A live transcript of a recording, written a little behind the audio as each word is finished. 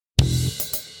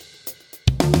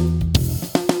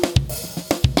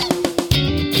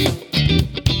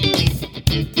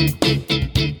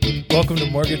welcome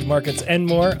to Mortgage Markets and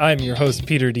More. I'm your host,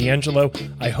 Peter D'Angelo.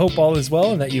 I hope all is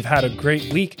well and that you've had a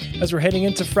great week as we're heading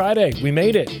into Friday. We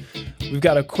made it. We've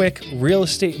got a quick real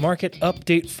estate market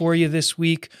update for you this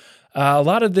week. A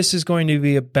lot of this is going to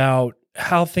be about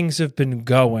how things have been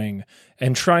going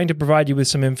and trying to provide you with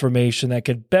some information that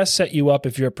could best set you up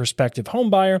if you're a prospective home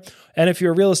buyer, and if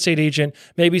you're a real estate agent,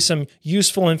 maybe some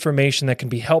useful information that can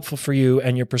be helpful for you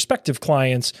and your prospective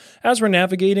clients as we're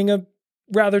navigating a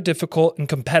rather difficult and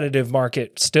competitive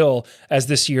market still as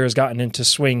this year has gotten into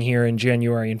swing here in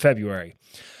January and February.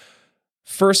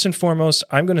 First and foremost,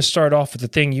 I'm going to start off with the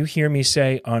thing you hear me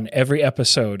say on every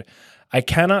episode. I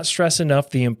cannot stress enough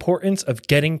the importance of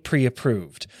getting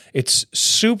pre-approved. It's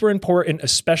super important,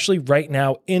 especially right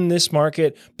now in this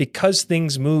market, because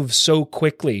things move so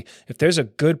quickly. If there's a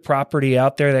good property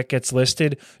out there that gets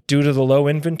listed due to the low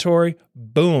inventory,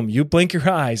 boom, you blink your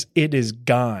eyes, it is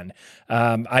gone.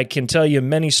 I can tell you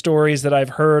many stories that I've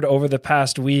heard over the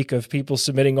past week of people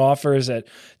submitting offers at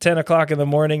 10 o'clock in the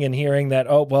morning and hearing that,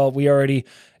 oh, well, we already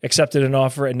accepted an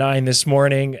offer at 9 this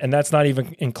morning. And that's not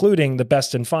even including the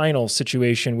best and final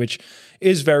situation, which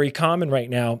is very common right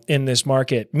now in this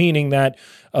market, meaning that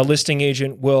a listing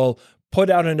agent will put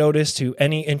out a notice to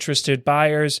any interested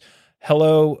buyers.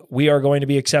 Hello, we are going to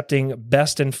be accepting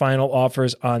best and final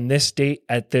offers on this date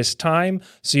at this time.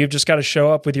 So you've just got to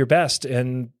show up with your best.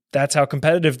 And that's how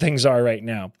competitive things are right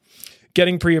now.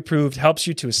 Getting pre-approved helps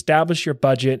you to establish your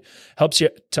budget, helps you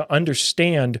to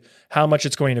understand how much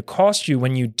it's going to cost you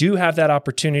when you do have that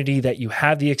opportunity that you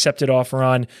have the accepted offer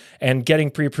on, and getting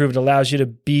pre-approved allows you to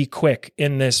be quick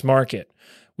in this market,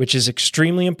 which is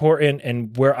extremely important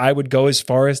and where I would go as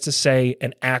far as to say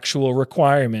an actual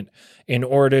requirement in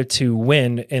order to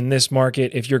win in this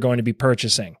market if you're going to be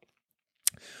purchasing.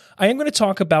 I am going to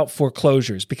talk about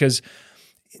foreclosures because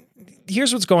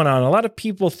here's what's going on. A lot of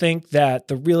people think that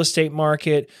the real estate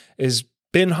market has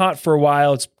been hot for a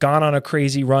while. It's gone on a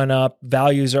crazy run up.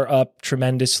 Values are up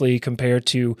tremendously compared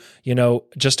to,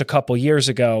 just a couple years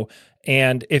ago.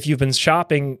 And if you've been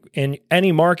shopping in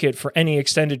any market for any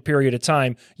extended period of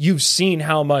time, you've seen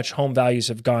how much home values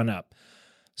have gone up.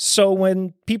 So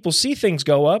when people see things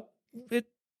go up,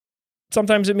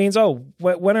 sometimes it means,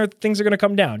 when are things going to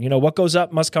come down? What goes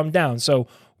up must come down. So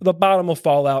the bottom will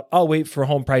fall out. I'll wait for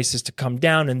home prices to come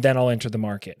down and then I'll enter the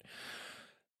market.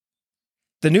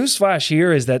 The newsflash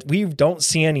here is that we don't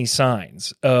see any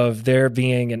signs of there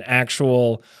being an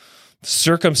actual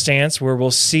circumstance where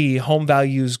we'll see home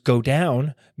values go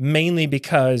down, mainly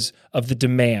because of the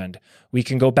demand. We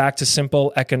can go back to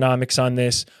simple economics on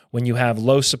this. When you have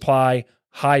low supply,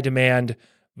 high demand,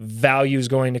 value is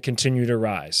going to continue to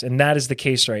rise. And that is the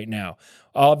case right now.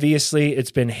 Obviously,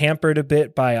 it's been hampered a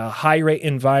bit by a high rate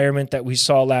environment that we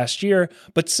saw last year.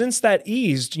 But since that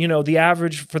eased, the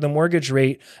average for the mortgage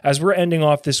rate as we're ending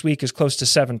off this week is close to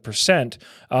 7%.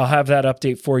 I'll have that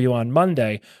update for you on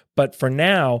Monday. But for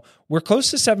now, we're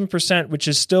close to 7%, which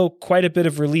is still quite a bit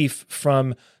of relief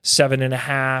from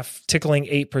 7.5%, tickling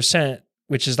 8%,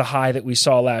 which is the high that we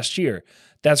saw last year.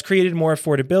 That's created more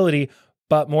affordability,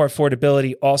 but more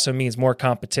affordability also means more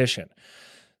competition.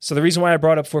 So the reason why I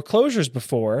brought up foreclosures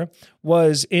before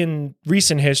was in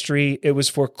recent history, it was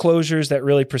foreclosures that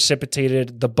really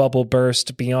precipitated the bubble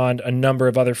burst beyond a number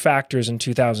of other factors in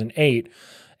 2008.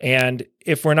 And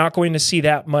if we're not going to see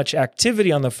that much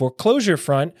activity on the foreclosure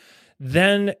front,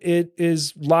 then it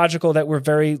is logical that we're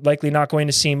very likely not going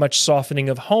to see much softening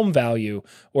of home value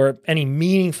or any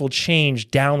meaningful change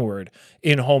downward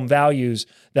in home values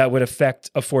that would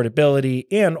affect affordability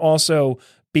and also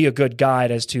be a good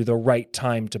guide as to the right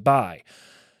time to buy.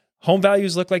 Home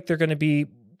values look like they're going to be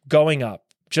going up.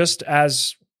 Just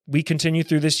as we continue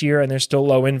through this year and there's still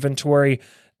low inventory,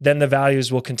 then the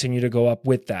values will continue to go up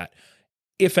with that.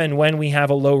 If and when we have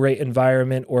a low rate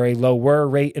environment or a lower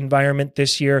rate environment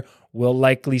this year, we'll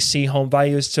likely see home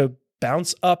values to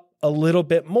bounce up a little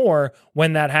bit more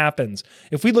when that happens.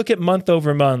 If we look at month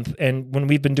over month, and when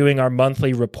we've been doing our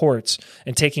monthly reports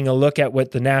and taking a look at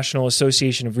what the National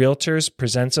Association of Realtors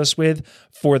presents us with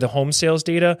for the home sales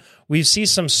data, we see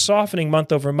some softening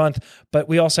month over month, but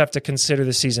we also have to consider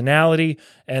the seasonality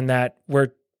and that we're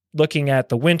looking at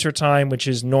the winter time, which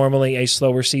is normally a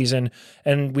slower season,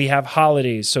 and we have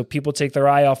holidays, so people take their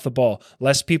eye off the ball.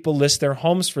 Less people list their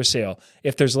homes for sale.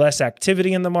 If there's less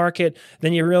activity in the market,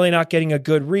 then you're really not getting a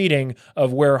good reading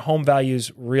of where home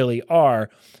values really are.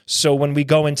 So when we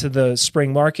go into the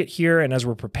spring market here, and as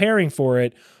we're preparing for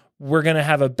it, we're going to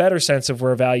have a better sense of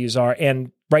where values are.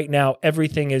 And right now,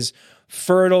 everything is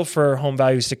fertile for home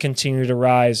values to continue to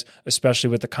rise, especially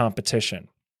with the competition.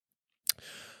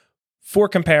 For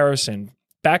comparison,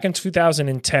 back in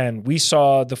 2010, we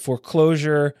saw the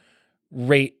foreclosure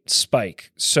rate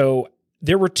spike. So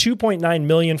there were 2.9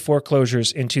 million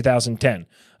foreclosures in 2010.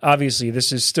 Obviously,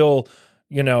 this is still,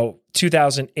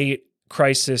 2008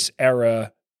 crisis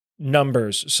era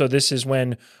numbers. So this is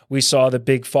when we saw the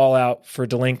big fallout for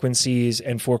delinquencies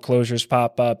and foreclosures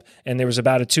pop up. And there was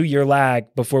about a 2-year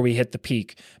lag before we hit the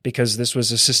peak because this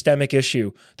was a systemic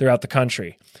issue throughout the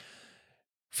country.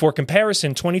 For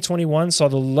comparison, 2021 saw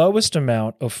the lowest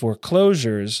amount of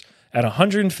foreclosures at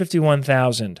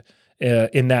 151,000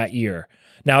 in that year.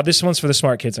 Now, this one's for the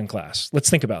smart kids in class. Let's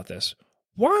think about this.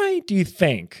 Why do you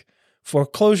think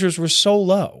foreclosures were so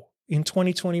low in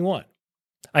 2021?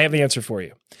 I have the answer for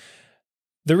you.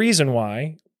 The reason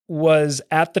why was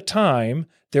at the time,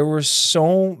 there were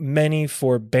so many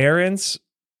forbearance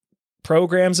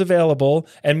programs available,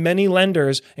 and many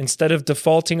lenders, instead of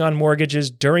defaulting on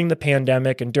mortgages during the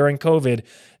pandemic and during COVID,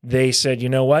 they said, you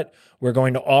know what? We're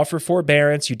going to offer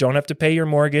forbearance. You don't have to pay your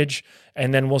mortgage,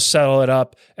 and then we'll settle it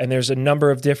up. And there's a number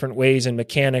of different ways and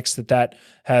mechanics that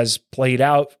has played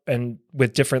out, and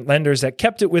with different lenders that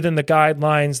kept it within the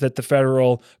guidelines that the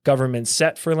federal government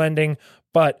set for lending.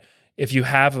 But if you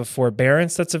have a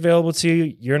forbearance that's available to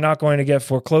you, you're not going to get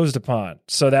foreclosed upon.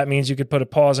 So that means you could put a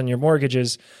pause on your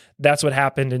mortgages. That's what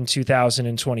happened in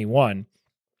 2021.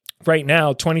 Right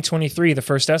now, 2023, the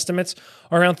first estimates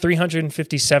are around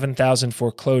 357,000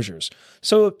 foreclosures.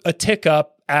 So a tick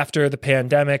up after the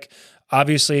pandemic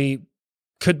obviously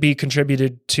could be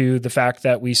contributed to the fact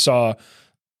that we saw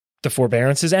the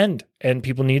forbearances end and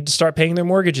people needed to start paying their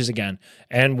mortgages again.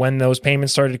 And when those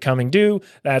payments started coming due,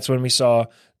 that's when we saw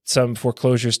some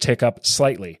foreclosures tick up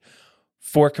slightly.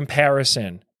 For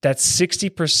comparison, that's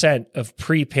 60% of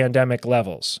pre-pandemic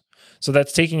levels. So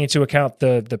that's taking into account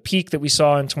the peak that we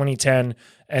saw in 2010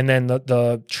 and then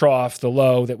the trough, the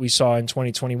low that we saw in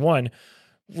 2021.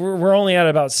 We're only at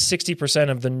about 60%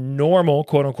 of the normal,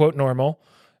 quote unquote normal,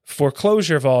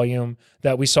 foreclosure volume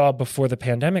that we saw before the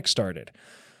pandemic started.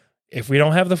 If we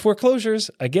don't have the foreclosures,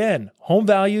 again, home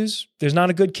values, there's not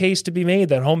a good case to be made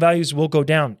that home values will go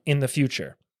down in the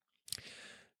future.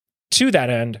 To that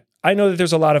end, I know that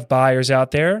there's a lot of buyers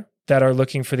out there that are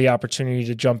looking for the opportunity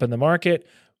to jump in the market,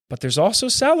 but there's also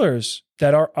sellers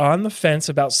that are on the fence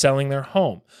about selling their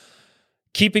home.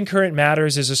 Keeping Current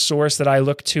Matters is a source that I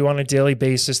look to on a daily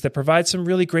basis that provides some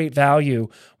really great value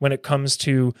when it comes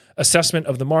to assessment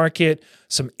of the market,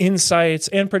 some insights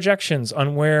and projections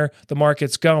on where the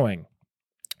market's going.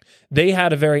 They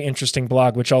had a very interesting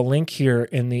blog, which I'll link here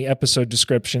in the episode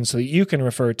description so that you can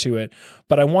refer to it.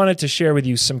 But I wanted to share with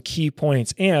you some key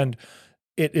points, and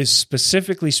it is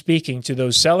specifically speaking to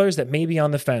those sellers that may be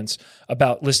on the fence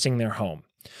about listing their home.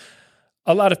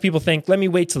 A lot of people think, let me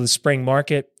wait till the spring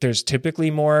market. There's typically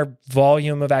more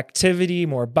volume of activity,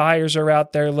 more buyers are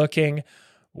out there looking.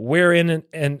 We're in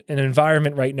an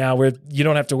environment right now where you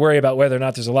don't have to worry about whether or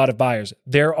not there's a lot of buyers.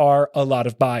 There are a lot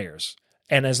of buyers.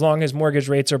 And as long as mortgage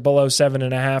rates are below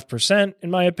 7.5%, in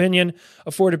my opinion,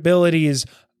 affordability is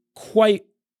quite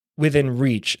within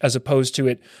reach as opposed to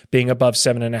it being above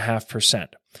 7.5%.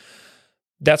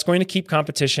 That's going to keep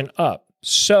competition up.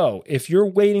 So if you're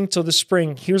waiting till the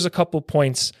spring, here's a couple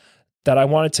points that I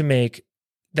wanted to make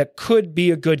that could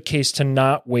be a good case to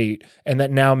not wait and that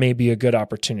now may be a good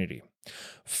opportunity.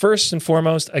 First and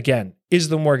foremost, again, is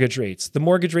the mortgage rates. The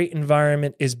mortgage rate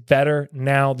environment is better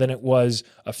now than it was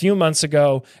a few months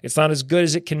ago. It's not as good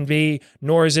as it can be,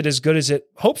 nor is it as good as it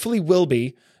hopefully will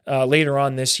be later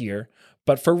on this year.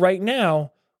 But for right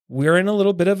now, we're in a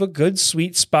little bit of a good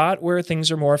sweet spot where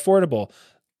things are more affordable.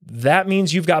 That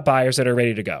means you've got buyers that are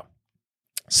ready to go.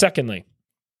 Secondly,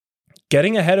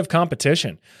 getting ahead of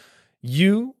competition.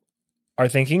 You are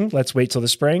thinking, let's wait till the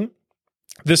spring.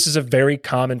 This is a very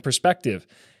common perspective.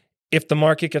 If the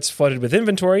market gets flooded with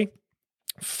inventory,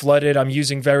 flooded, I'm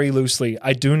using very loosely.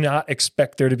 I do not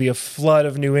expect there to be a flood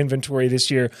of new inventory this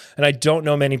year. And I don't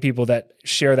know many people that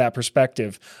share that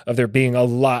perspective of there being a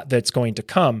lot that's going to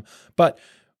come. But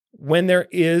when there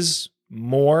is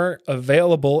more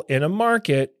available in a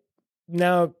market,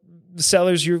 now the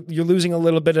sellers, you're losing a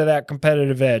little bit of that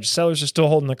competitive edge. Sellers are still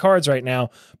holding the cards right now,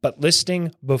 but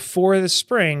listing before the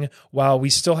spring while we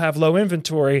still have low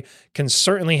inventory can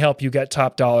certainly help you get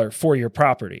top dollar for your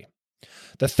property.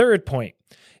 The third point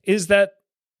is that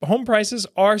home prices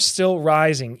are still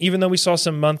rising. Even though we saw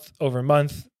some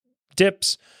month-over-month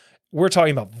dips, we're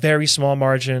talking about very small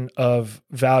margin of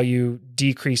value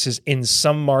decreases in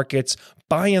some markets.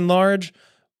 By and large,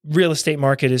 real estate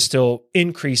market is still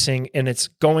increasing, and it's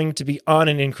going to be on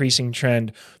an increasing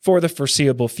trend for the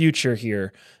foreseeable future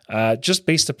here, just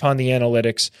based upon the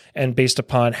analytics and based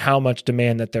upon how much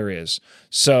demand that there is.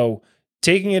 So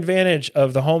taking advantage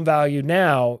of the home value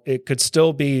now, it could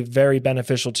still be very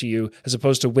beneficial to you as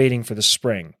opposed to waiting for the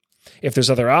spring. If there's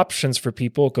other options for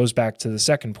people, it goes back to the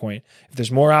second point. If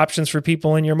there's more options for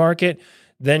people in your market,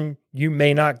 then you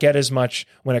may not get as much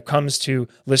when it comes to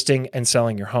listing and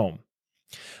selling your home.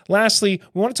 Lastly,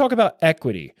 we want to talk about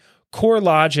equity.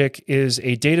 CoreLogic is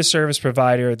a data service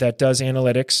provider that does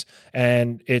analytics,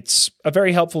 and it's a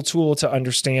very helpful tool to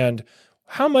understand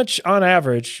how much, on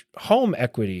average, home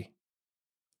equity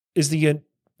is the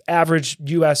average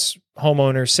U.S.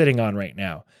 homeowner sitting on right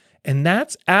now. And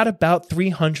that's at about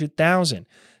 $300,000.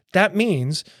 That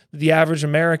means the average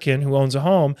American who owns a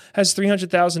home has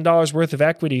 $300,000 worth of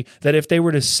equity that if they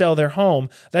were to sell their home,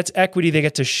 that's equity they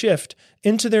get to shift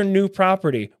into their new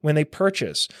property when they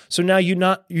purchase. So now you're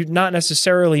not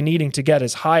necessarily needing to get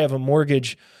as high of a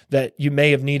mortgage that you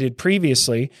may have needed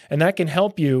previously, and that can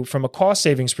help you from a cost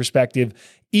savings perspective,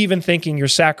 even thinking you're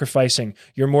sacrificing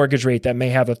your mortgage rate that may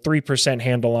have a 3%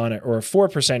 handle on it or a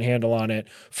 4% handle on it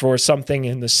for something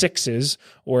in the 6s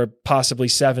or possibly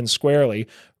 7 squarely.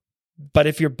 But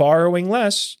if you're borrowing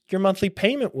less, your monthly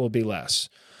payment will be less.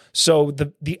 So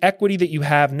the equity that you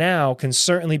have now can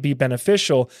certainly be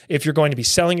beneficial if you're going to be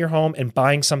selling your home and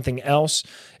buying something else.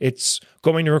 It's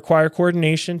going to require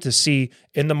coordination to see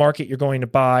in the market you're going to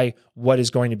buy what is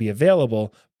going to be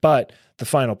available. But the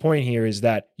final point here is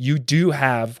that you do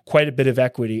have quite a bit of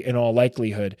equity in all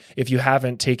likelihood if you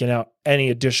haven't taken out any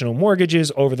additional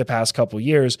mortgages over the past couple of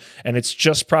years, and it's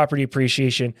just property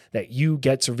appreciation that you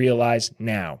get to realize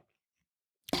now.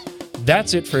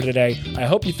 That's it for today. I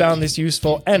hope you found this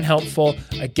useful and helpful.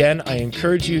 Again, I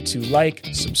encourage you to like,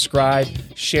 subscribe,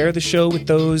 share the show with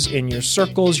those in your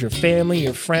circles, your family,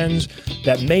 your friends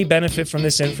that may benefit from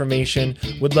this information.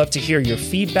 Would love to hear your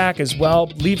feedback as well.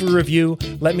 Leave a review.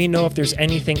 Let me know if there's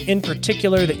anything in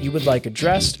particular that you would like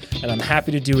addressed, and I'm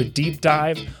happy to do a deep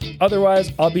dive.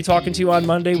 Otherwise, I'll be talking to you on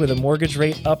Monday with a mortgage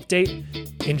rate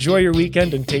update. Enjoy your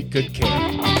weekend and take good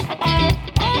care.